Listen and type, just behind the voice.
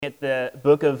At the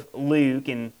book of Luke,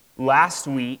 and last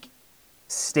week,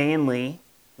 Stanley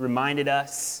reminded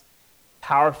us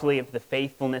powerfully of the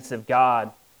faithfulness of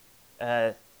God,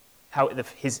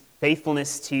 his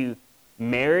faithfulness to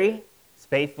Mary, his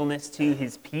faithfulness to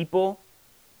his people,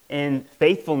 and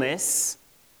faithfulness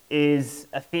is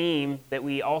a theme that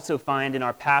we also find in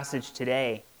our passage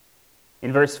today.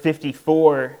 In verse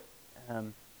 54,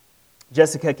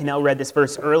 Jessica Cannell read this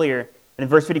verse earlier, and in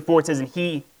verse 54 it says, "And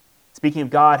he," speaking of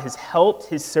God, "has helped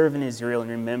his servant Israel in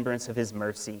remembrance of his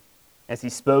mercy, as he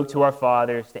spoke to our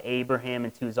fathers, to Abraham,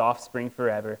 and to his offspring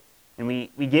forever." And we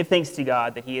give thanks to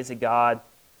God that he is a God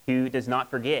who does not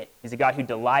forget. He's a God who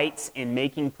delights in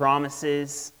making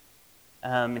promises,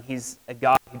 and he's a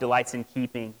God who delights in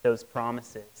keeping those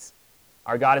promises.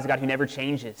 Our God is a God who never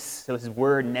changes, so his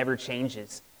word never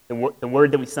changes. The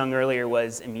word that we sung earlier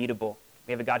was immutable.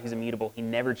 We have a God who's immutable. He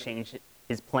never changes.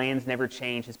 His plans never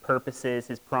change. His purposes,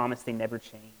 his promise, they never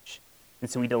change. And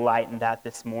so we delight in that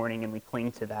this morning, and we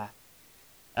cling to that.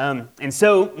 And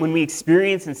so when we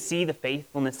experience and see the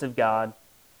faithfulness of God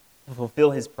to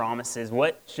fulfill his promises,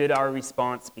 what should our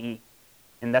response be?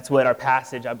 And that's what our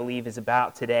passage, I believe, is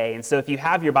about today. And so if you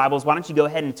have your Bibles, why don't you go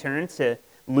ahead and turn to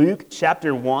Luke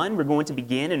chapter 1. We're going to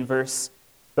begin in verse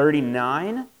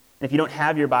 39. And if you don't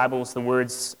have your Bibles, the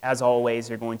words, as always,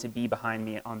 are going to be behind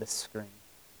me on the screen.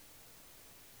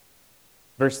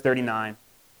 Verse 39,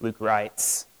 Luke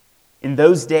writes, "In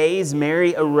those days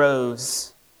Mary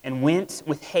arose and went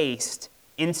with haste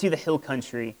into the hill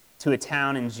country to a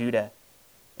town in Judah.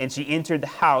 And she entered the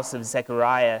house of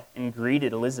Zechariah and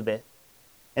greeted Elizabeth.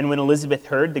 And when Elizabeth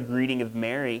heard the greeting of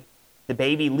Mary, the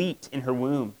baby leaped in her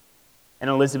womb. And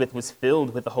Elizabeth was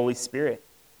filled with the Holy Spirit.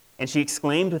 And she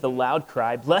exclaimed with a loud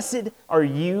cry, 'Blessed are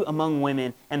you among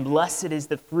women, and blessed is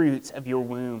the fruit of your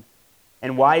womb.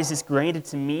 And why is this granted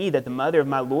to me, that the mother of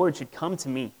my Lord should come to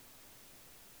me?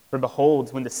 For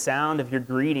behold, when the sound of your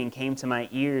greeting came to my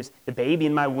ears, the baby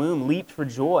in my womb leaped for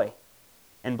joy.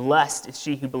 And blessed is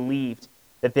she who believed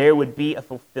that there would be a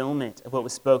fulfillment of what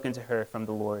was spoken to her from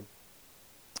the Lord.'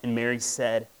 And Mary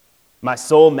said, 'My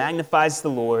soul magnifies the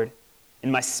Lord,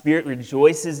 and my spirit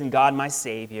rejoices in God my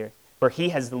Savior, for he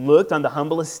has looked on the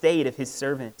humble estate of his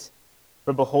servant.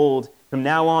 For behold, from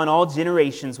now on all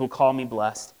generations will call me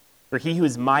blessed. For he who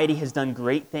is mighty has done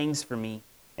great things for me,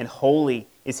 and holy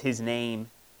is his name.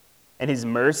 And his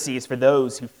mercy is for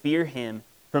those who fear him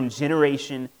from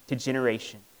generation to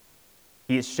generation.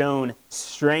 He has shown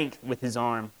strength with his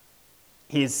arm.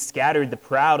 He has scattered the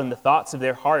proud in the thoughts of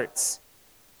their hearts.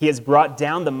 He has brought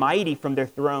down the mighty from their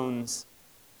thrones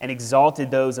and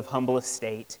exalted those of humble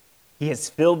estate. He has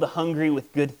filled the hungry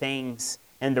with good things,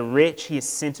 and the rich he has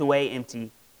sent away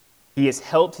empty. He has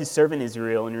helped his servant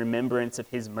Israel in remembrance of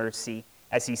his mercy,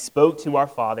 as he spoke to our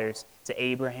fathers, to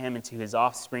Abraham, and to his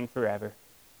offspring forever.'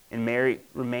 And Mary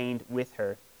remained with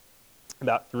her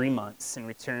about 3 months and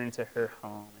returned to her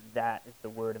home." And that is the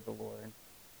word of the Lord.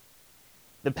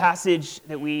 The passage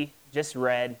that we just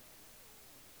read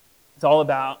is all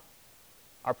about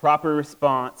our proper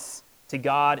response to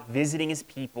God visiting his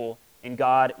people and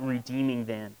God redeeming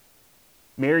them.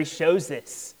 Mary shows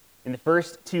this in the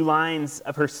first 2 lines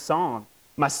of her song.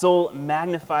 "My soul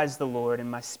magnifies the Lord, and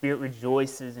my spirit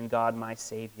rejoices in God my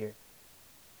Savior."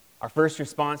 Our first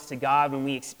response to God when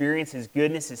we experience his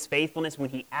goodness, his faithfulness,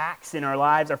 when he acts in our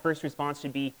lives, our first response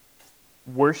should be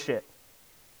worship.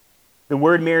 The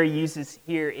word Mary uses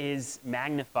here is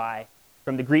magnify,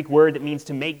 from the Greek word that means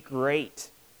to make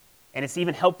great. And it's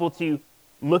even helpful to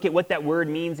look at what that word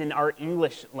means in our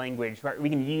English language. Right? We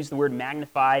can use the word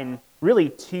magnify in really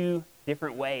 2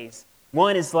 different ways.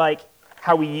 One is like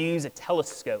how we use a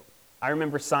telescope. I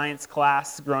remember science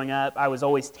class growing up. I was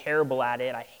always terrible at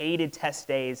it. I hated test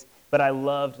days, but I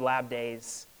loved lab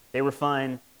days. They were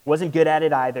fun. Wasn't good at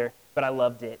it either, but I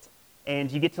loved it.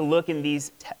 And you get to look in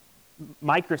these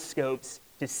microscopes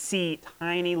to see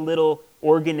tiny little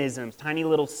organisms, tiny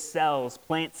little cells,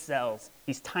 plant cells,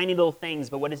 these tiny little things.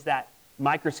 But what does that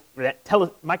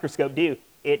microscope do?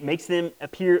 It makes them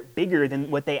appear bigger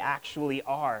than what they actually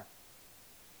are.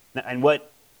 And what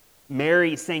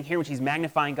Mary is saying here when she's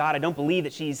magnifying God, I don't believe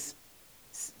that she's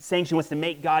saying she wants to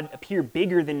make God appear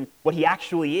bigger than what he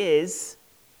actually is.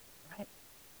 Right?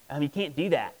 You can't do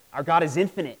that. Our God is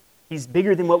infinite. He's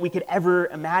bigger than what we could ever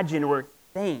imagine or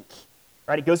think.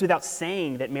 Right? It goes without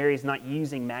saying that Mary is not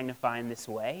using magnify in this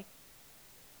way.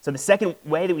 So the second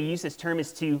way that we use this term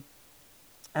is to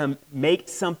make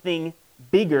something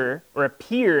bigger or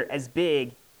appear as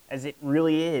big as it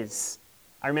really is.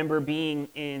 I remember being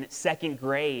in 2nd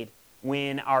grade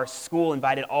when our school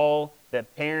invited all the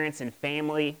parents and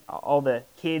family, all the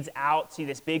kids out to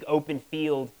this big open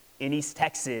field in East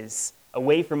Texas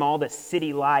away from all the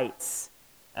city lights.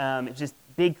 It's just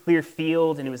big, clear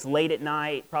field, and it was late at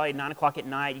night, probably 9 o'clock at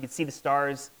night. You could see the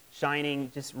stars shining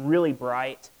just really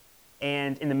bright.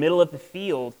 And in the middle of the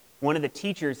field, one of the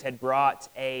teachers had brought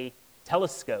a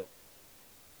telescope.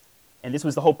 And this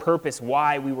was the whole purpose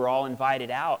why we were all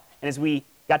invited out. And as we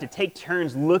got to take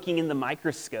turns looking in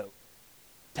the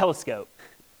telescope,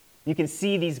 you can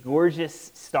see these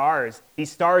gorgeous stars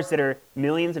that are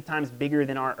millions of times bigger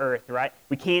than our Earth, right?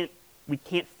 We can't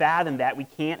fathom that. We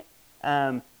can't.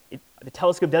 The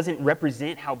telescope doesn't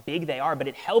represent how big they are, but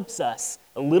it helps us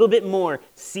a little bit more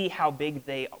see how big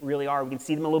they really are. We can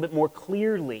see them a little bit more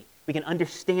clearly. We can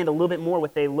understand a little bit more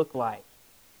what they look like.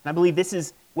 And I believe this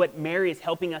is what Mary is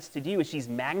helping us to do, is she's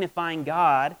magnifying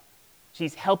God.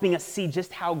 She's helping us see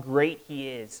just how great He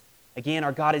is. Again,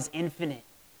 our God is infinite.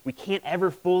 We can't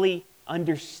ever fully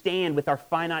understand with our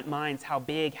finite minds how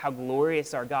big, how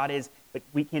glorious our God is, but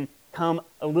we can come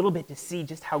a little bit to see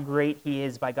just how great He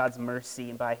is by God's mercy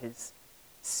and by His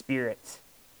Spirit.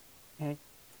 Okay?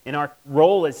 In our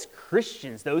role as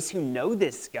Christians, those who know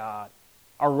this God,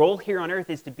 our role here on earth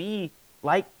is to be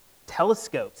like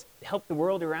telescopes, to help the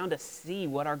world around us see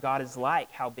what our God is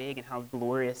like, how big and how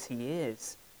glorious He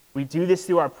is. We do this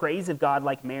through our praise of God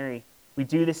like Mary. We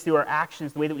do this through our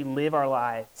actions, the way that we live our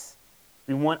lives.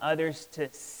 We want others to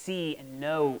see and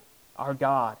know our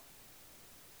God.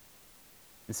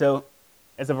 And so,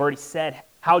 as I've already said,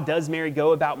 how does Mary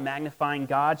go about magnifying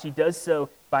God? She does so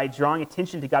by drawing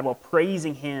attention to God while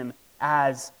praising Him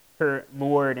as her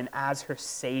Lord and as her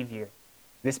Savior.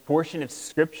 This portion of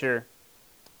Scripture,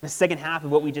 the second half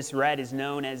of what we just read, is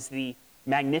known as the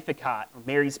Magnificat, or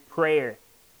Mary's prayer,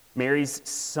 Mary's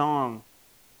song.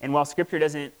 And while Scripture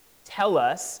doesn't tell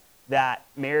us that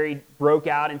Mary broke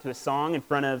out into a song in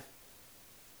front of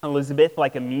Elizabeth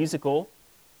like a musical,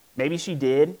 maybe she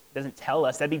did. It doesn't tell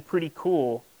us. That'd be pretty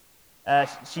cool.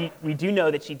 We do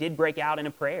know that she did break out in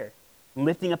a prayer,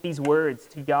 lifting up these words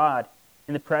to God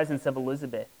in the presence of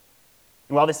Elizabeth.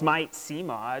 And while this might seem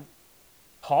odd,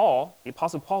 the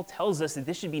Apostle Paul, tells us that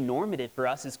this should be normative for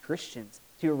us as Christians,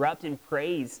 to erupt in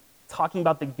praise, talking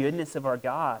about the goodness of our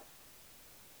God.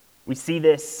 We see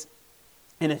this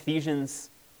in Ephesians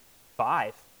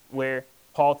 5, where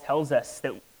Paul tells us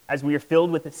that as we are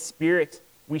filled with the Spirit,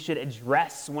 we should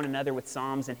address one another with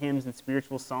psalms and hymns and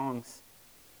spiritual songs,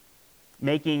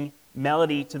 making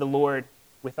melody to the Lord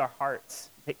with our hearts,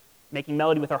 making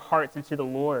melody with our hearts into the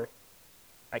Lord.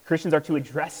 Right? Christians are to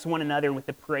address one another with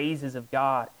the praises of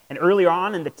God. And earlier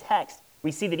on in the text,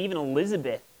 we see that even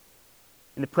Elizabeth,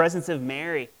 in the presence of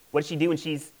Mary, what does she do when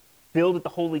she's filled with the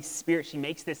Holy Spirit? She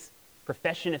makes this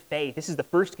profession of faith. This is the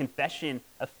first confession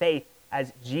of faith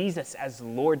as Jesus as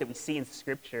Lord that we see in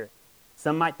Scripture.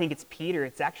 Some might think it's Peter.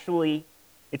 It's actually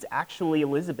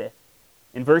Elizabeth.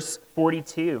 In verse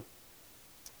 42,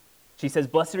 she says,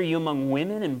 "Blessed are you among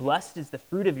women, and blessed is the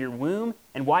fruit of your womb.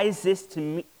 And why is this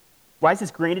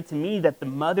granted to me, that the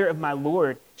mother of my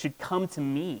Lord should come to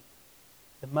me?"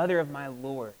 The mother of my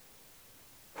Lord.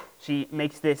 She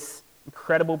makes this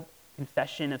incredible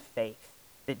confession of faith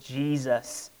that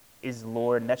Jesus is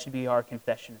Lord, and that should be our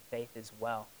confession of faith as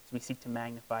well, as we seek to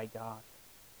magnify God.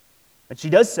 But she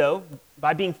does so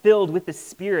by being filled with the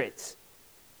Spirit,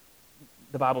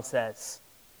 the Bible says.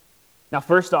 Now,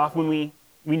 first off, when we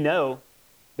know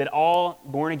that all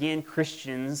born-again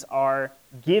Christians are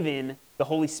given the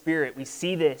Holy Spirit. We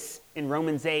see this in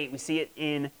Romans 8. We see it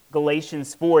in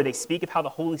Galatians 4. They speak of how the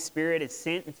Holy Spirit is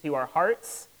sent into our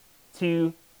hearts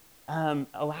to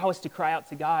allow us to cry out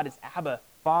to God as Abba,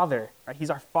 Father. Right? He's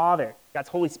our Father. God's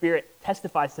Holy Spirit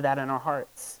testifies to that in our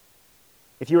hearts.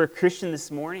 If you're a Christian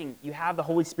this morning, you have the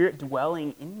Holy Spirit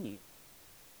dwelling in you.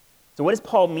 So what does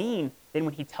Paul mean then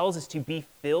when he tells us to be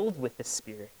filled with the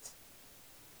Spirit?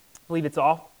 I believe it's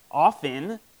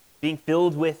often being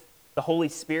filled with the Holy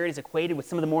Spirit is equated with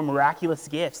some of the more miraculous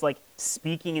gifts, like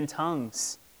speaking in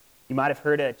tongues. You might have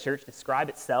heard a church describe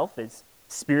itself as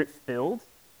Spirit-filled.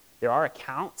 There are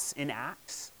accounts in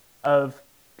Acts of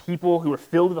people who were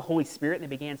filled with the Holy Spirit and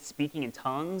they began speaking in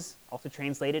tongues, also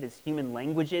translated as human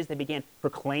languages. They began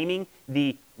proclaiming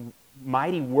the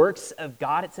mighty works of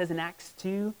God, it says in Acts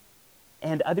 2,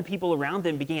 and other people around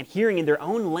them began hearing in their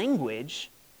own language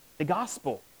the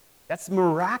gospel. That's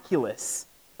miraculous,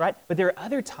 right? But there are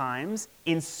other times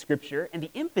in Scripture, and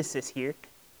the emphasis here,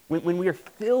 when we are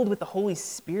filled with the Holy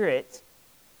Spirit,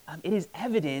 it is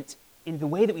evident in the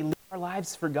way that we live our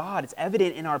lives for God. It's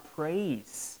evident in our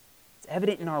praise. It's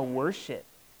evident in our worship.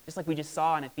 Just like we just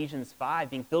saw in Ephesians 5,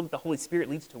 being filled with the Holy Spirit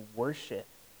leads to worship.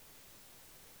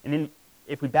 And then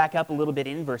if we back up a little bit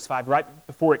in verse 5, right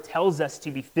before it tells us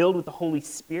to be filled with the Holy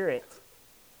Spirit,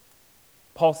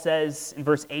 Paul says in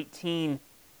verse 18,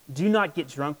 "Do not get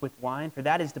drunk with wine, for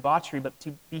that is debauchery, but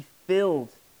to be filled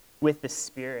with the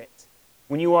Spirit."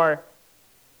 When you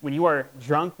are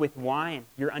drunk with wine,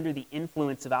 you're under the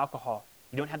influence of alcohol.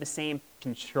 You don't have the same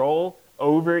control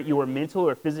over your mental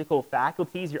or physical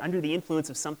faculties. You're under the influence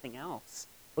of something else.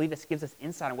 I believe this gives us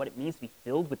insight on what it means to be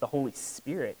filled with the Holy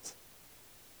Spirit.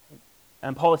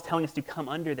 And Paul is telling us to come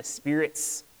under the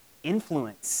Spirit's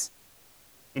influence.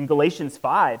 In Galatians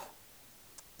 5, it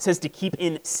says to keep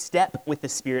in step with the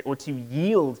Spirit, or to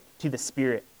yield to the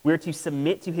Spirit. We're to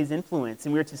submit to his influence,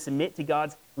 and we're to submit to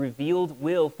God's revealed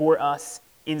will for us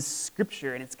in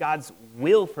Scripture. And it's God's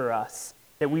will for us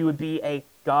that we would be a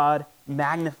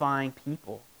God-magnifying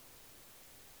people.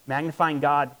 Magnifying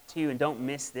God, too, and don't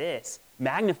miss this,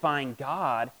 magnifying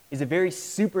God is a very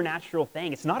supernatural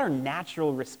thing. It's not our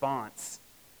natural response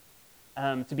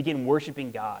to begin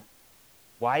worshiping God.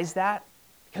 Why is that?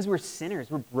 Because we're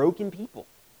sinners. We're broken people.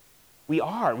 We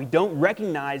are. We don't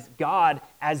recognize God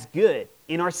as good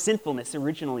in our sinfulness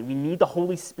originally. We need the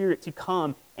Holy Spirit to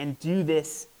come and do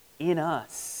this in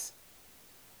us.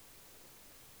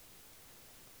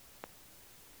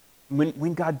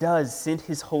 When God does send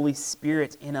his Holy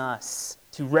Spirit in us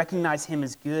to recognize him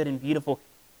as good and beautiful,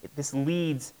 this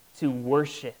leads to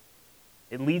worship.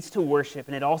 It leads to worship,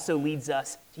 and it also leads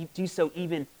us to do so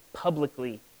even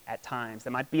publicly at times.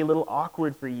 That might be a little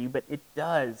awkward for you, but it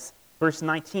does. Verse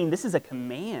 19, this is a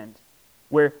command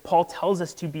where Paul tells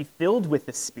us to be filled with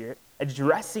the Spirit,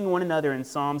 addressing one another in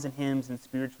psalms and hymns and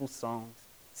spiritual songs,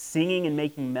 singing and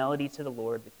making melody to the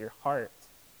Lord with your heart.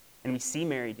 And we see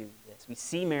Mary doing this. We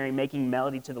see Mary making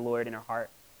melody to the Lord in her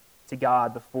heart, to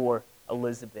God before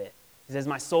Elizabeth. She says,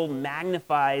 my soul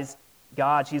magnifies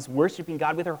God. She's worshiping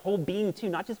God with her whole being too,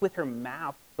 not just with her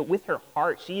mouth, but with her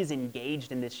heart. She is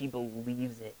engaged in this. She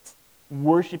believes it.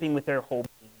 Worshiping with her whole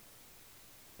being.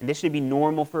 And this should be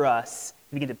normal for us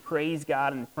to begin to praise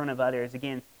God in front of others.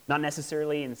 Again, not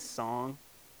necessarily in song.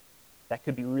 That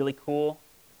could be really cool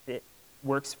if it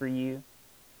works for you.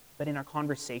 But in our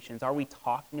conversations, are we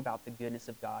talking about the goodness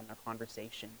of God in our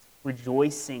conversations?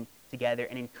 Rejoicing together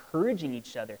and encouraging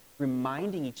each other,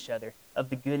 reminding each other of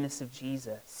the goodness of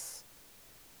Jesus.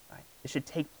 Right? It should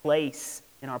take place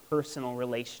in our personal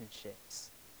relationships.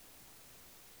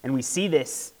 And we see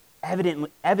this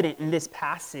evident in this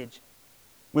passage.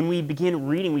 When we begin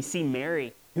reading, we see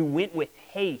Mary, who went with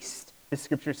haste, the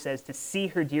scripture says, to see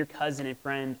her dear cousin and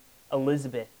friend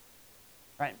Elizabeth.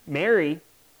 Right? Mary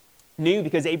knew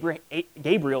because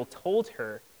Gabriel told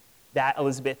her that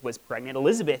Elizabeth was pregnant.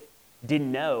 Elizabeth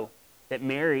didn't know that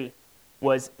Mary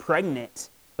was pregnant,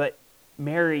 but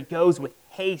Mary goes with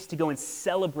haste to go and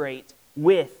celebrate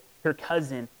with her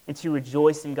cousin and to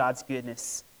rejoice in God's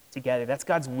goodness together. That's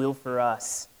God's will for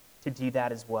us to do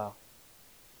that as well.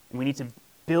 And we need to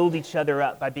build each other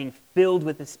up by being filled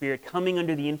with the Spirit, coming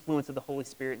under the influence of the Holy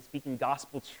Spirit and speaking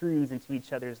gospel truths into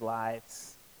each other's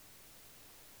lives.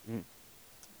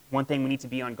 One thing we need to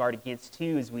be on guard against,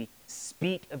 too, is we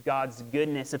speak of God's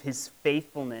goodness, of his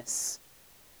faithfulness.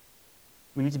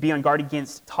 We need to be on guard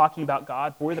against talking about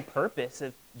God for the purpose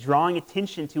of drawing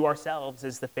attention to ourselves,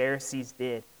 as the Pharisees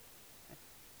did.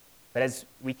 But as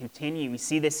we continue, we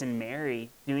see this in Mary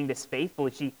doing this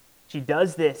faithfully. She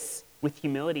does this with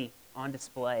humility on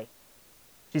display.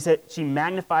 She said she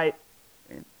magnified.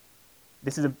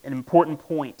 This is an important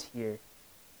point here.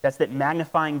 That's that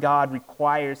magnifying God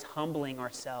requires humbling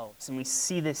ourselves. And we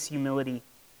see this humility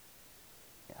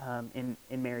in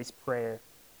Mary's prayer.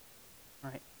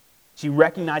 All right. She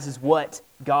recognizes what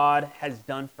God has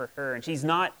done for her. And she's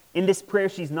not, in this prayer,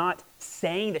 she's not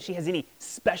saying that she has any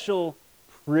special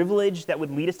privilege that would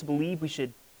lead us to believe we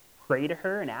should pray to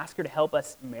her and ask her to help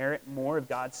us merit more of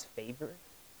God's favor.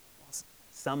 Well,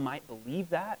 some might believe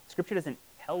that. Scripture doesn't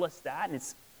tell us that, and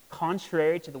it's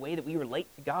contrary to the way that we relate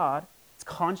to God. It's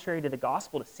contrary to the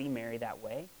gospel to see Mary that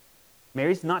way.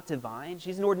 Mary's not divine.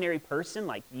 She's an ordinary person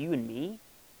like you and me.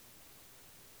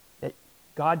 That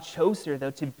God chose her,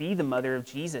 though, to be the mother of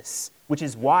Jesus, which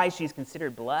is why she's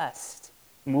considered blessed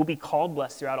and will be called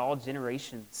blessed throughout all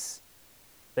generations.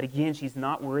 But again, she's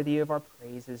not worthy of our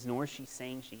praises, nor is she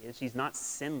saying she is. She's not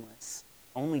sinless.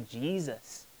 Only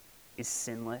Jesus is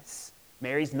sinless.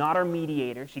 Mary's not our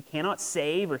mediator. She cannot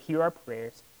save or hear our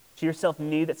prayers. She herself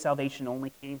knew that salvation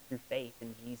only came through faith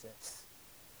in Jesus.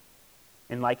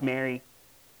 And like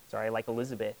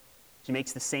Elizabeth, she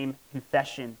makes the same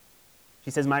confession.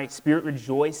 She says, my spirit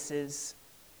rejoices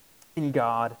in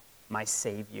God, my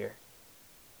Savior.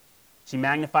 She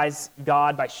magnifies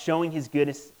God by showing his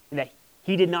goodness and that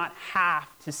he did not have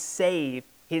to save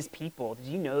his people. Did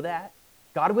you know that?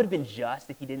 God would have been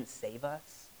just if he didn't save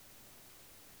us.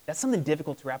 That's something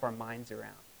difficult to wrap our minds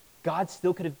around. God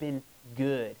still could have been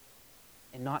good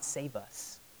and not save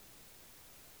us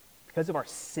because of our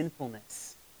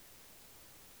sinfulness.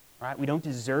 Right? We don't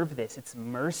deserve this. It's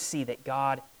mercy that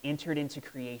God entered into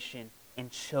creation and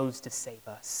chose to save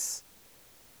us.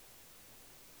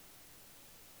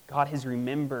 God has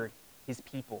remembered his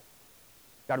people.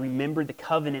 God remembered the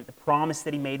covenant, the promise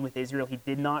that he made with Israel. He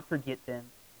did not forget them,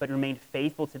 but remained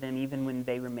faithful to them even when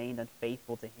they remained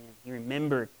unfaithful to him. He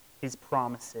remembered his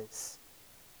promises.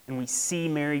 And we see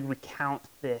Mary recount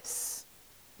this.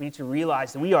 We need to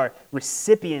realize that we are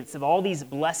recipients of all these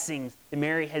blessings that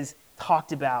Mary has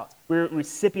talked about. We're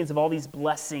recipients of all these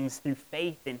blessings through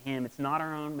faith in him. It's not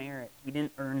our own merit. We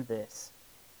didn't earn this.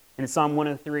 And in Psalm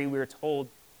 103, we are told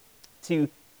to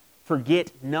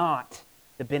forget not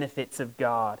the benefits of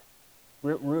God.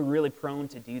 We're really prone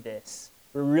to do this.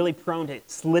 We're really prone to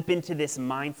slip into this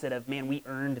mindset of, man, we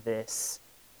earned this.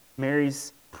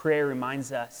 Mary's prayer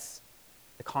reminds us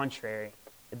the contrary,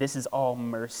 that this is all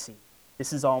mercy.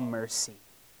 This is all mercy.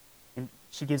 And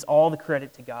she gives all the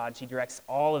credit to God. She directs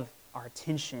all of our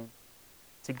attention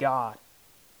to God.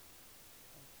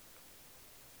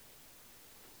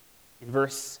 In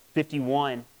verse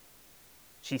 51,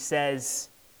 she says,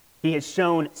 he has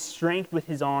shown strength with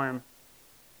his arm.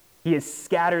 He has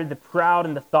scattered the proud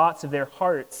in the thoughts of their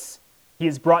hearts. He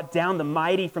has brought down the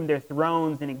mighty from their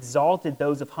thrones and exalted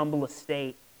those of humble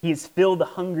estate. He has filled the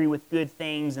hungry with good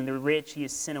things, and the rich he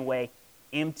has sent away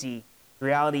empty. The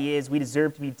reality is we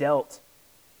deserve to be dealt.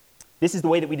 This is the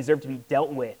way that we deserve to be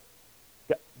dealt with,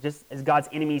 just as God's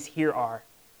enemies here are.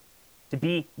 To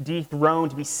be dethroned,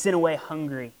 to be sent away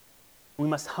hungry. We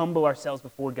must humble ourselves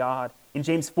before God. In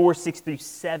James 4,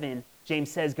 6-7, James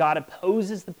says, God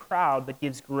opposes the proud, but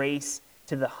gives grace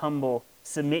to the humble.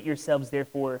 Submit yourselves,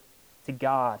 therefore, to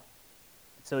God.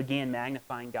 So again,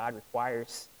 magnifying God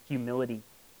requires humility.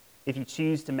 If you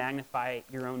choose to magnify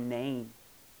your own name,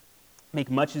 make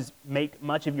much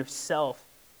of yourself,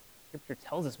 Scripture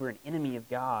tells us we're an enemy of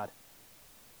God.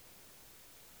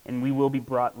 And we will be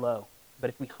brought low. But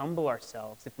if we humble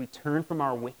ourselves, if we turn from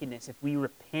our wickedness, if we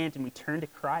repent and we turn to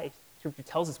Christ, Scripture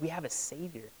tells us we have a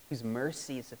Savior whose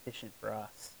mercy is sufficient for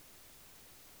us.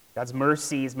 God's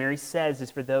mercy, as Mary says,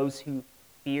 is for those who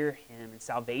fear him, and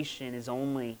salvation is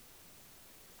only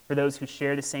for those who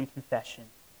share the same confession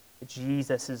that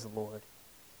Jesus is Lord.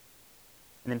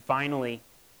 And then finally,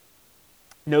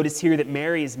 notice here that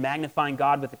Mary is magnifying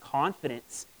God with the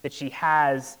confidence that she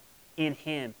has in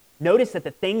him. Notice that the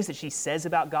things that she says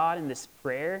about God in this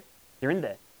prayer, they're in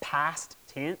the past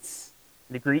tense,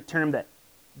 the Greek term, the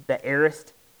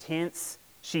aorist tense.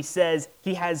 She says,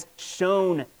 he has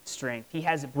shown strength. He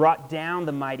has brought down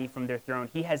the mighty from their throne.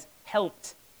 He has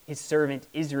helped his servant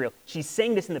Israel. She's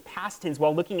saying this in the past tense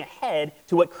while looking ahead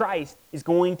to what Christ is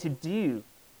going to do.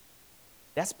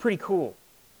 That's pretty cool.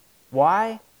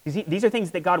 Why? Because these are things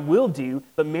that God will do,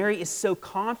 but Mary is so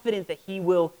confident that he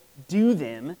will do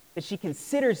them that she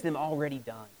considers them already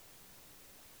done.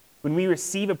 When we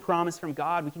receive a promise from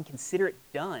God, we can consider it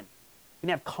done. We can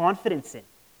have confidence in it.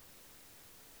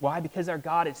 Why? Because our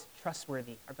God is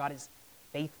trustworthy. Our God is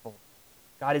faithful.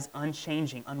 God is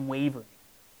unchanging, unwavering.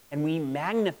 And we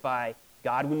magnify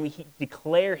God when we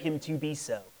declare him to be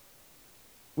so.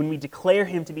 When we declare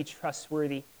him to be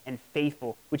trustworthy and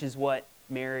faithful, which is what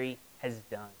Mary has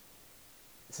done.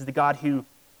 This is the God who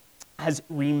has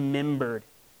remembered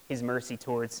his mercy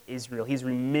towards Israel. He's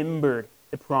remembered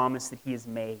the promise that he has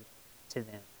made to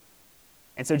them.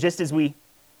 And so just as we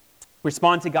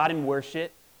respond to God in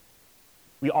worship,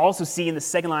 we also see in the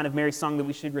second line of Mary's song that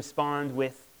we should respond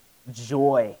with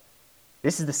joy.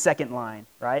 This is the second line,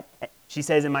 right? She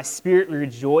says, and my spirit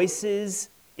rejoices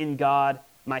in God,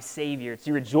 my Savior.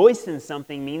 To rejoice in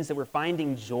something means that we're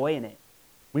finding joy in it.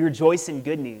 We rejoice in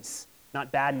good news,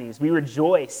 not bad news. We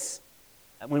rejoice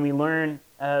when we learn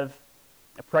of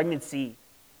a pregnancy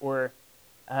or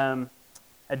a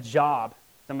job.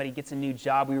 Somebody gets a new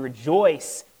job. We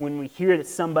rejoice when we hear that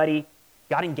somebody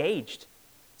got engaged.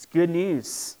 It's good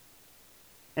news.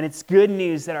 And it's good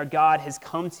news that our God has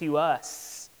come to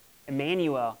us.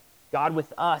 Emmanuel, God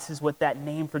with us, is what that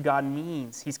name for God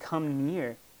means. He's come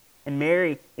near. And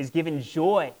Mary is given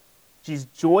joy. She's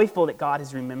joyful that God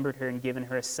has remembered her and given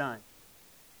her a son.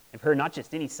 And for her, not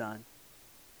just any son,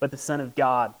 but the Son of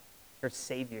God, her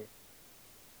Savior.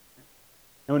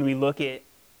 And when we look at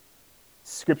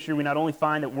Scripture, we not only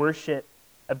find that worship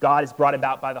of God is brought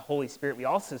about by the Holy Spirit, we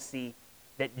also see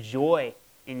that joy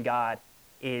in God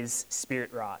is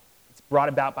Spirit-wrought. It's brought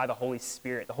about by the Holy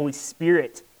Spirit. The Holy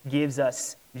Spirit gives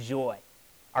us joy.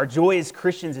 Our joy as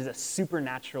Christians is a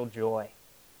supernatural joy.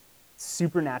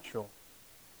 Supernatural.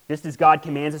 Just as God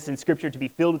commands us in Scripture to be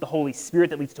filled with the Holy Spirit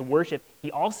that leads to worship,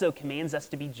 he also commands us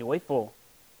to be joyful.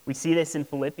 We see this in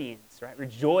Philippians, right?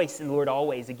 Rejoice in the Lord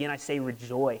always. Again, I say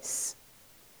rejoice.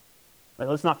 But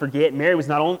let's not forget, Mary was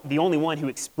not the only one who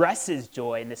expresses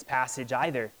joy in this passage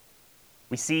either.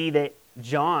 We see that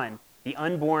John, the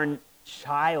unborn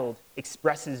child,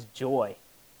 expresses joy.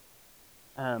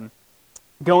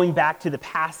 Going back to the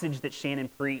passage that Shannon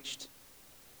preached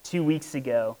 2 weeks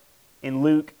ago, in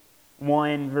Luke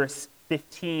 1, verse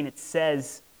 15, it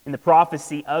says, in the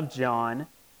prophecy of John,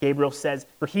 Gabriel says,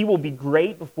 "For he will be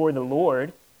great before the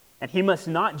Lord, and he must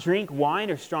not drink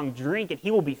wine or strong drink, and he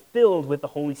will be filled with the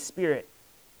Holy Spirit,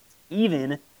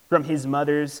 even from his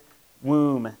mother's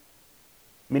womb."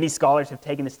 Many scholars have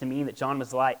taken this to mean that John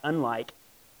was unlike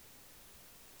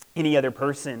any other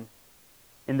person,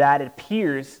 in that it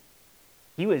appears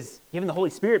he was given the Holy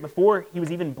Spirit before he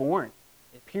was even born.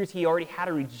 It appears he already had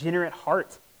a regenerate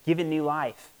heart, given new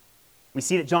life. We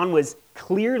see that John was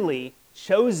clearly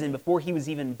chosen before he was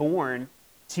even born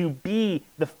to be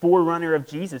the forerunner of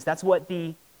Jesus. That's what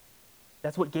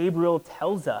Gabriel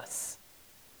tells us.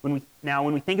 When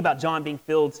we think about John being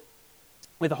filled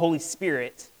with the Holy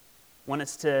Spirit, I want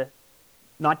us to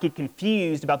not get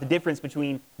confused about the difference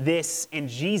between this and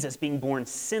Jesus being born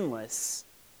sinless.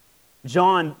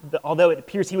 John, although it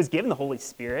appears he was given the Holy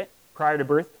Spirit prior to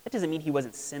birth, that doesn't mean he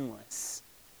wasn't sinless.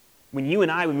 When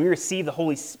we receive the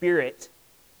Holy Spirit,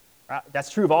 that's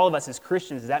true of all of us as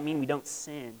Christians. Does that mean we don't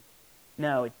sin?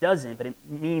 No, it doesn't, but it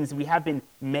means we have been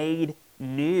made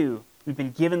new. We've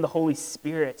been given the Holy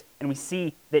Spirit, and we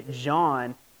see that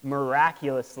John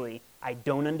miraculously, I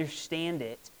don't understand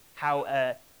it, how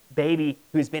a baby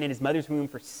who's been in his mother's womb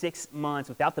for 6 months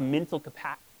without the mental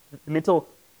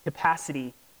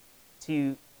capacity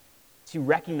to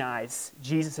recognize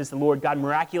Jesus as the Lord, God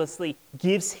miraculously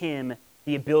gives him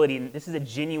the ability, and this is a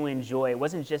genuine joy. It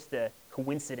wasn't just a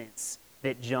coincidence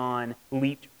that John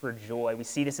leaped for joy. We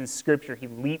see this in Scripture. He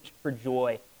leaped for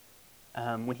joy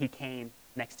when he came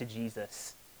next to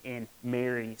Jesus in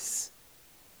Mary's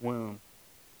womb.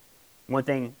 One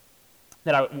thing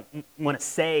that I want to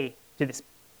say to this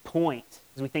point,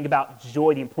 as we think about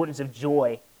joy, the importance of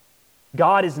joy,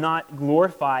 God is not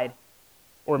glorified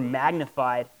or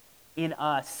magnified in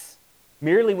us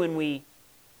merely when we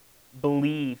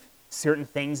believe certain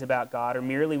things about God or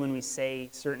merely when we say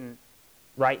certain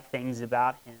right things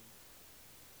about him.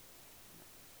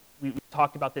 We've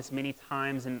talked about this many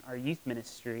times in our youth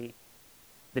ministry.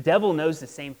 The devil knows the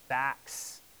same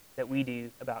facts that we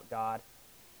do about God.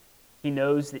 He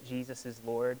knows that Jesus is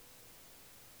Lord.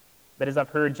 But as I've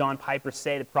heard John Piper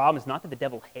say, the problem is not that the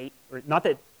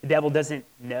devil doesn't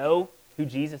know who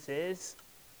Jesus is.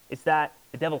 It's that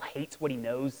the devil hates what he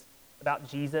knows about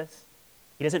Jesus.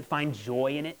 He doesn't find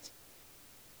joy in it.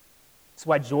 That's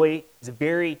why joy is a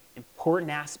very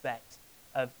important aspect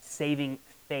of saving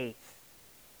faith.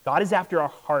 God is after our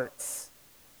hearts.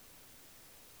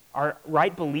 Our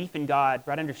right belief in God,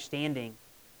 right understanding,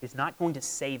 is not going to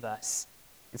save us.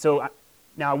 And so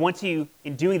now I want to,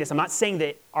 in doing this, I'm not saying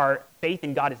that our faith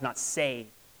in God is not saved.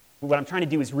 But what I'm trying to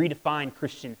do is redefine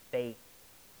Christian faith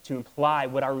to imply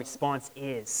what our response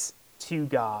is to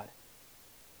God.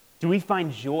 Do we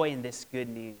find joy in this good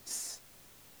news?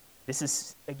 This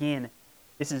is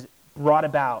brought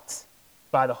about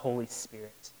by the Holy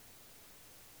Spirit.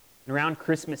 And around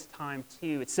Christmas time,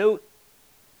 too, it's so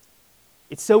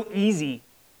easy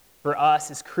for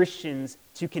us as Christians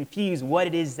to confuse what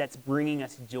it is that's bringing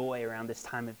us joy around this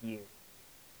time of year.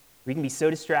 We can be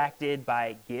so distracted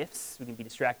by gifts. We can be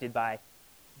distracted by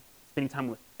spending time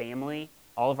with family,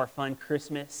 all of our fun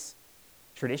Christmas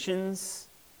traditions,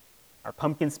 our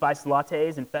pumpkin spice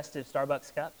lattes and festive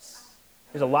Starbucks cups.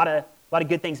 There's a lot of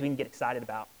good things we can get excited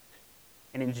about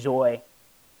and enjoy.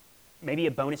 Maybe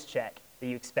a bonus check that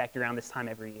you expect around this time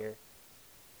every year.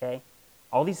 Okay?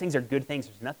 All these things are good things.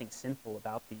 There's nothing sinful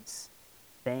about these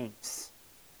things.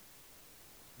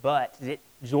 But is it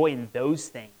joy in those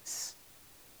things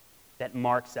that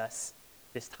marks us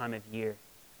this time of year?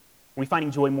 Are we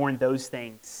finding joy more in those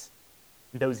things,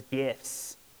 those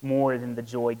gifts, more than the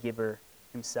joy giver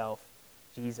himself,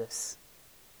 Jesus,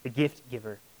 the gift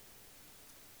giver?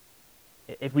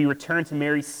 If we return to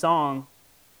Mary's song,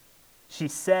 she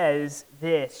says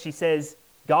this. She says,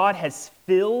 God has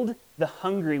filled the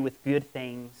hungry with good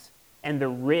things, and the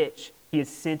rich he has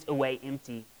sent away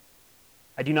empty.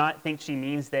 I do not think she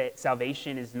means that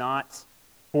salvation is not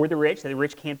for the rich, that the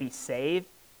rich can't be saved,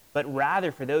 but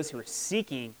rather for those who are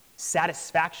seeking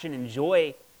satisfaction and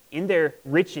joy in their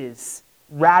riches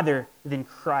rather than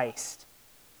Christ.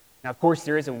 Now, of course,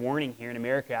 there is a warning here in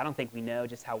America. I don't think we know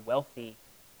just how wealthy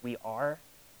we are.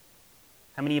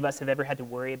 How many of us have ever had to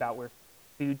worry about where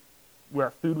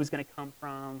our food was going to come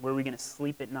from, where we're going to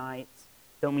sleep at night?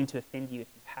 Don't mean to offend you if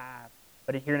you have.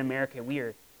 But here in America, we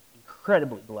are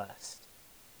incredibly blessed,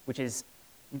 which is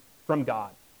from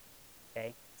God.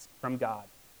 Okay? It's from God.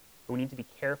 But we need to be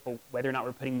careful whether or not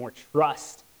we're putting more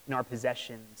trust in our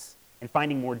possessions and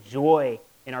finding more joy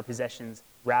in our possessions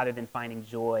rather than finding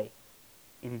joy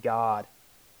in God.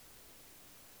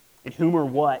 In whom or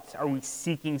what are we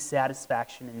seeking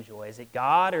satisfaction and joy? Is it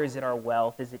God or is it our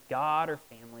wealth? Is it God or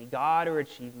family? God or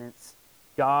achievements?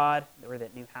 God or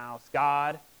that new house?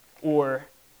 God or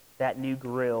that new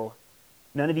grill?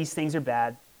 None of these things are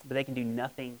bad, but they can do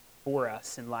nothing for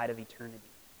us in light of eternity.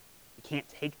 We can't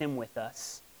take them with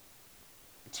us.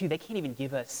 And two, they can't even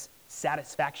give us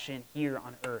satisfaction here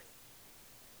on earth.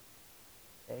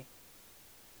 Okay?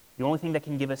 The only thing that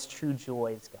can give us true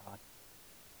joy is God.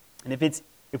 And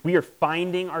if we are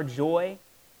finding our joy,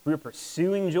 if we are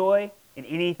pursuing joy in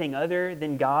anything other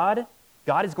than God,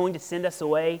 God is going to send us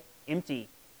away empty.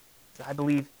 So I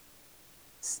believe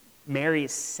Mary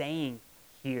is saying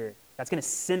here, God's going to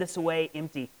send us away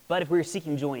empty. But if we're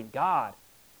seeking joy in God,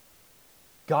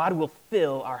 God will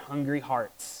fill our hungry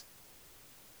hearts.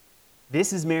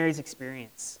 This is Mary's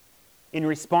experience. In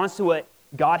response to what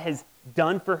God has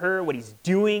done for her, what he's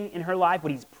doing in her life,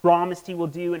 what he's promised he will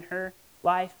do in her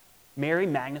life, Mary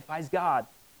magnifies God.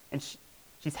 And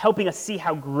she's helping us see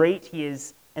how great he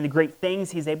is and the great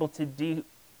things he's able to do.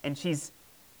 And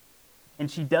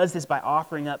she does this by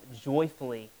offering up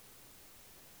joyfully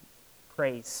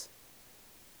praise.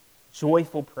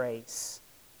 Joyful praise.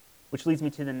 Which leads me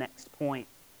to the next point.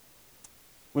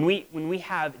 When we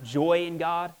have joy in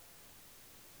God,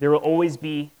 there will always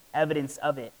be evidence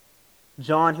of it.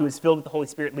 John, who was filled with the Holy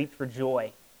Spirit, leaped for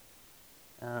joy.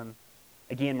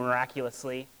 Again,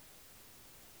 miraculously.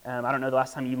 I don't know the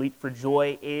last time you leaped for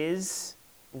joy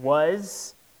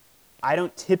was. I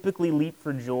don't typically leap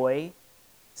for joy.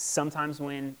 Sometimes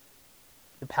when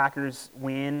the Packers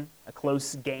win a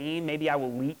close game, maybe I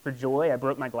will leap for joy. I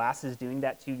broke my glasses doing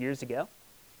that 2 years ago.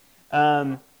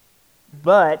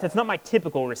 But that's not my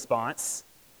typical response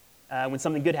when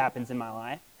something good happens in my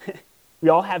life. We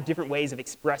all have different ways of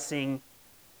expressing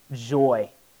joy.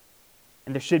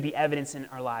 And there should be evidence in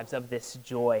our lives of this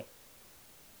joy.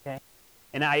 Okay?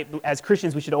 And as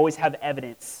Christians, we should always have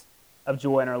evidence of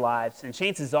joy in our lives. And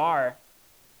chances are,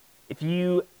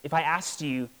 if I asked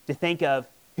you to think of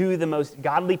who the most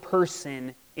godly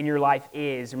person in your life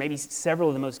is, or maybe several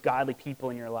of the most godly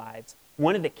people in your lives,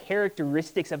 one of the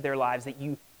characteristics of their lives that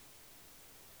you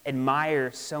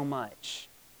admire so much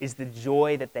is the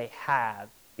joy that they have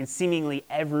in seemingly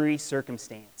every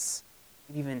circumstance,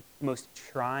 even the most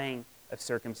trying of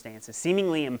circumstances,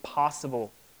 seemingly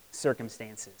impossible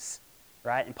circumstances,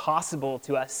 right? Impossible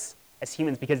to us as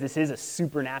humans because this is a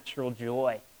supernatural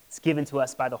joy. It's given to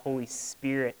us by the Holy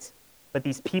Spirit. But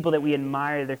these people that we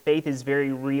admire, their faith is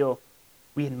very real.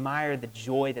 We admire the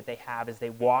joy that they have as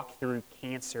they walk through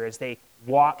cancer, as they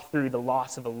walk through the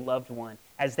loss of a loved one,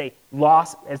 as they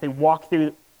walk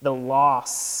through the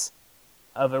loss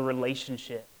of a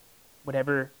relationship,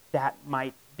 whatever that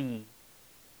might be.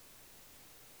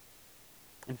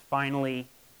 And finally,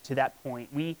 to that point,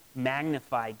 we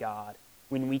magnify God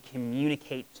when we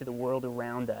communicate to the world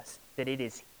around us that it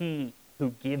is He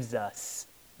who gives us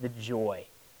the joy.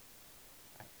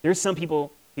 There's some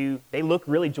people who, they look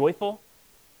really joyful.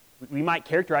 We might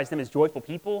characterize them as joyful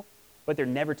people, but they're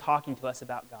never talking to us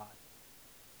about God.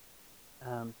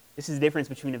 This is the difference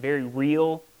between a very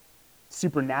real,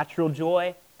 supernatural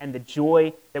joy and the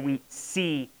joy that we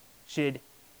see should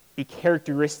be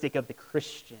characteristic of the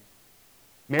Christian.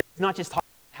 Mary's not just talking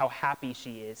about how happy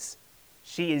she is.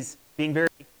 She is being very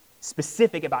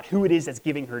specific about who it is that's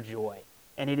giving her joy,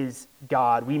 and it is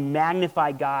God. We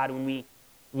magnify God when we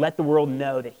let the world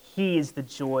know that He is the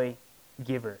joy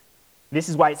giver. This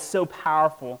is why it's so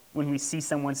powerful when we see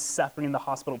someone suffering in the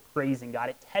hospital praising God.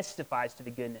 It testifies to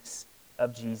the goodness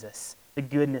of Jesus, the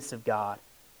goodness of God.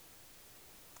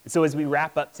 And so as we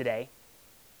wrap up today,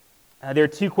 there are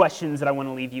two questions that I want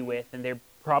to leave you with, and they're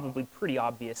probably pretty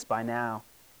obvious by now.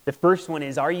 The first one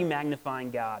is, are you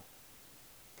magnifying God?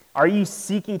 Are you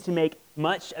seeking to make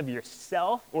much of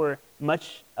yourself or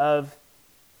much of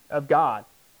God?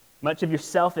 Much of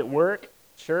yourself at work,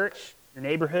 church, your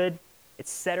neighborhood,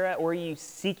 etc., or are you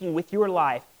seeking with your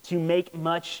life to make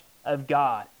much of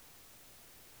God?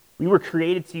 We were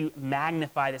created to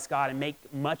magnify this God and make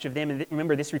much of them. And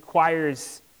remember, this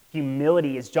requires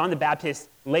humility. As John the Baptist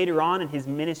later on in his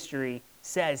ministry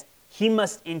says, He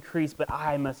must increase, but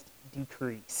I must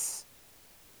decrease.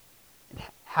 And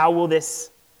how will this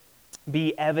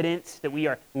be evident, that we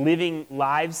are living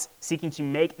lives seeking to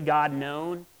make God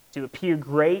known, to appear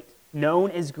great,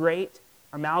 known as great,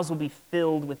 our mouths will be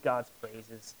filled with God's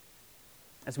praises.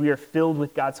 As we are filled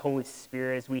with God's Holy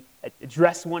Spirit, as we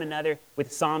address one another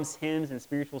with psalms, hymns, and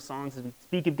spiritual songs, as we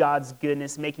speak of God's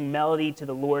goodness, making melody to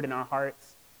the Lord in our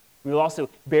hearts, we will also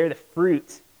bear the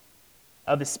fruit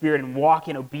of the Spirit and walk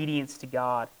in obedience to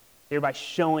God, thereby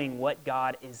showing what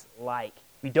God is like.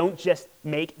 We don't just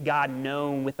make God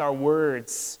known with our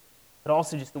words, but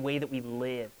also just the way that we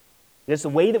live. Does the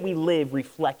way that we live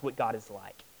reflect what God is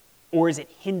like? Or is it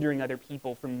hindering other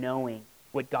people from knowing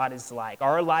what God is like?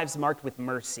 Are our lives marked with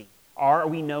mercy? Are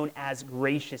we known as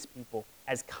gracious people,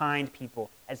 as kind people,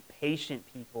 as patient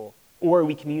people? Or are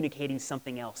we communicating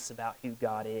something else about who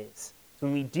God is? So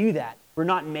when we do that, we're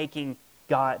not making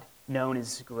God known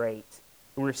as great.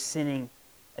 We're sending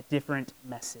a different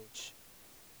message.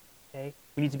 Okay?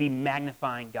 We need to be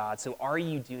magnifying God. So are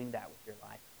you doing that with your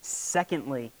life?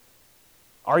 Secondly,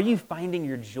 are you finding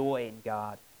your joy in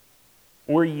God?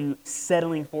 Or are you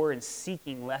settling for and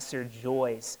seeking lesser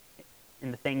joys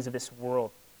in the things of this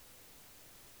world?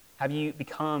 Have you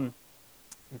become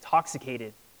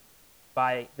intoxicated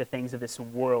by the things of this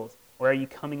world? Or are you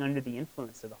coming under the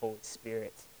influence of the Holy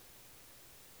Spirit?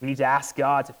 We need to ask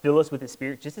God to fill us with His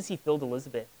Spirit just as He filled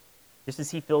Elizabeth, just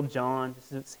as He filled John,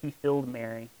 just as He filled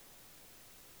Mary.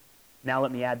 Now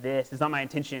let me add this. It's not my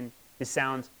intention to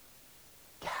sound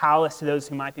callous to those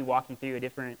who might be walking through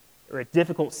a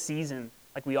difficult season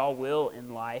like we all will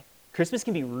in life. Christmas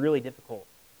can be really difficult.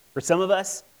 For some of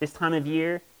us, this time of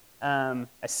year, as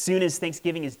soon as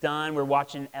Thanksgiving is done, we're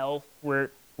watching Elf, we're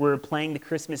playing the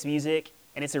Christmas music,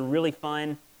 and it's a really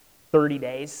fun 30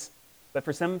 days. But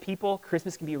for some people,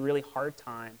 Christmas can be a really hard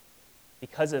time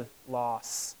because of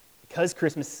loss, because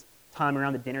Christmas time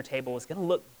around the dinner table is going to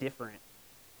look different,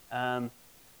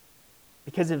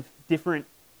 because of different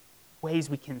ways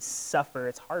we can suffer.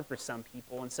 It's hard for some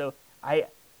people, and so I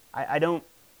don't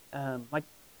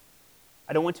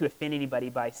want to offend anybody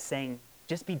by saying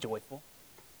just be joyful.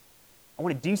 I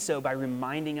want to do so by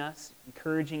reminding us,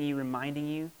 encouraging you, reminding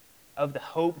you of the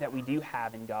hope that we do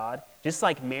have in God. Just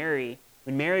like Mary,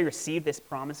 when Mary received this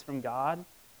promise from God,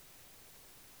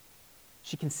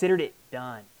 she considered it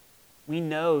done. We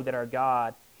know that our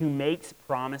God, who makes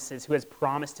promises, who has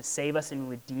promised to save us and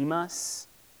redeem us,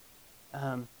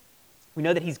 we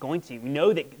know that He's going to. We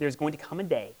know that there's going to come a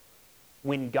day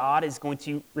when God is going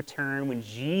to return, when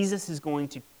Jesus is going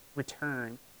to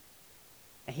return,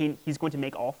 and He's going to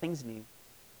make all things new.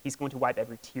 He's going to wipe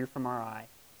every tear from our eye.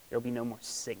 There will be no more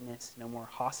sickness, no more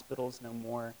hospitals, no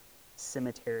more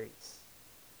cemeteries.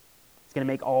 He's going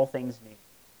to make all things new.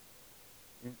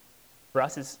 And for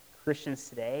us as Christians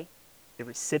today, the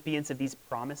recipients of these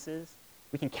promises,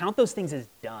 we can count those things as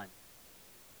done.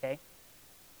 Okay?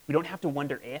 We don't have to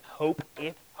wonder if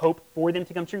hope for them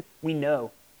to come true. We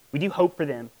know. We do hope for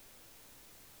them.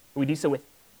 But we do so with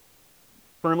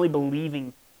firmly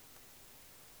believing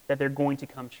that they're going to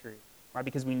come true. Right?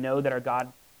 Because we know that our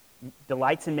God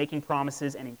delights in making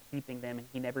promises and in keeping them, and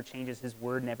He never changes. His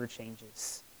word never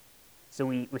changes. So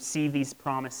we receive these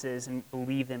promises and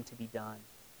believe them to be done.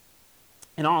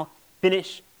 And I'll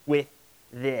finish with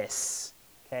this,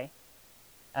 okay?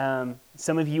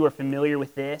 Some of you are familiar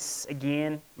with this.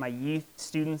 Again, my youth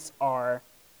students are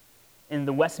in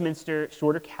the Westminster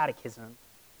Shorter Catechism.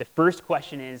 The first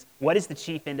question is, what is the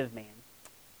chief end of man?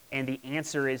 And the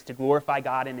answer is to glorify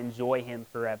God and enjoy Him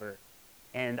forever.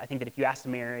 And I think that if you asked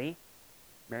Mary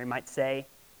might say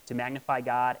to magnify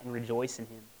God and rejoice in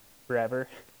Him forever,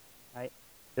 right?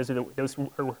 Those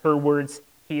are her words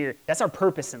here. That's our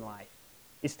purpose in life,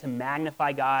 is to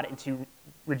magnify God and to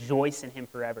rejoice in Him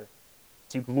forever,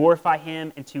 to glorify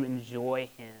Him and to enjoy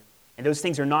Him. And those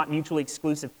things are not mutually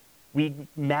exclusive. We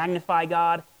magnify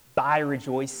God by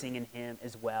rejoicing in Him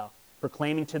as well,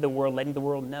 proclaiming to the world, letting the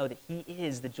world know that He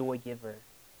is the joy giver.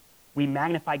 We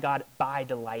magnify God by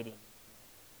delighting.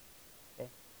 Okay?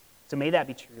 So may that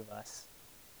be true of us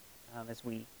as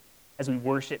we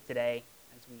worship today,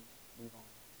 as we move on.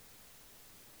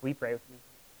 Will you pray with me?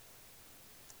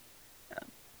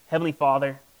 Heavenly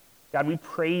Father, God, we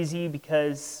praise You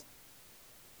because,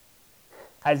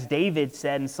 as David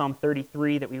said in Psalm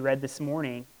 33 that we read this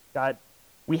morning, God,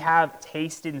 we have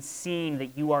tasted and seen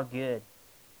that You are good.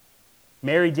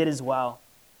 Mary did as well,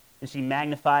 and she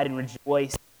magnified and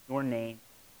rejoiced in Your name.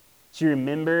 She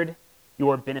remembered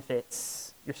Your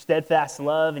benefits, Your steadfast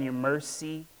love and Your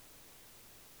mercy.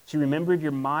 She remembered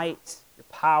Your might, Your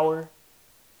power,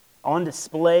 on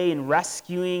display in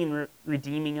rescuing and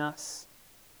redeeming us.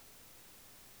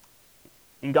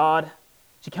 And God,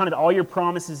 she counted all Your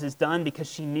promises as done because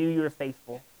she knew You were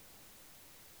faithful.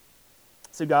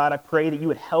 So God, I pray that you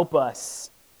would help us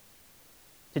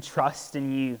to trust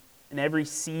in you in every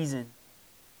season.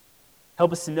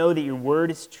 Help us to know that your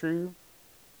word is true.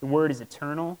 Your word is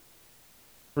eternal.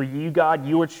 For you, God,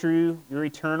 you are true. You're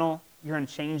eternal. You're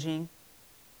unchanging.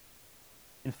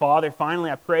 And Father, finally,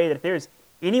 I pray that if there's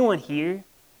anyone here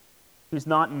who's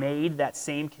not made that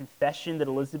same confession that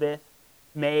Elizabeth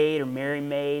made or Mary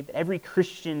made, that every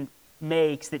Christian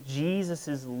makes, that Jesus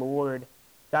is Lord,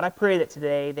 God, I pray that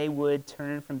today they would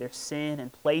turn from their sin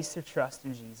and place their trust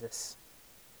in Jesus.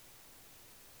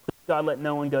 Please, God, let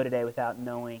no one go today without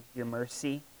knowing your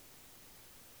mercy.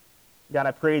 God,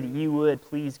 I pray that you would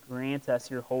please grant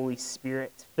us your Holy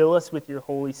Spirit. Fill us with your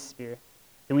Holy Spirit,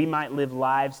 that we might live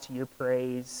lives to your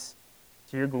praise,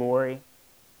 to your glory.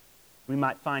 We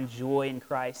might find joy in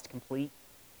Christ complete.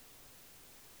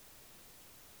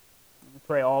 We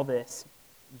pray all this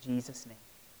in Jesus' name.